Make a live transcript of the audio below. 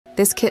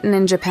This kitten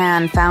in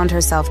Japan found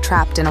herself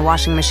trapped in a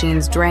washing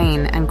machine's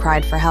drain and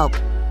cried for help.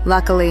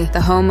 Luckily, the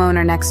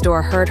homeowner next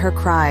door heard her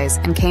cries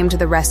and came to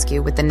the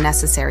rescue with the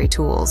necessary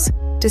tools.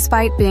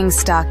 Despite being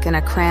stuck in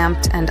a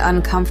cramped and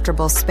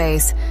uncomfortable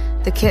space,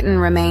 the kitten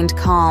remained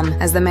calm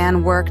as the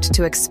man worked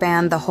to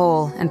expand the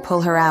hole and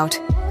pull her out.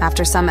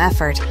 After some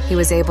effort, he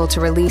was able to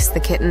release the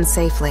kitten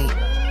safely.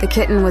 The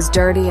kitten was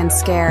dirty and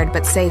scared,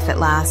 but safe at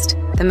last.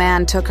 The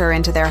man took her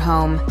into their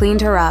home,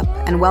 cleaned her up,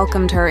 and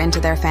welcomed her into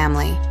their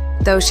family.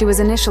 Though she was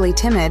initially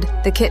timid,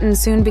 the kitten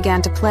soon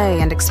began to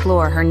play and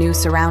explore her new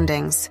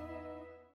surroundings.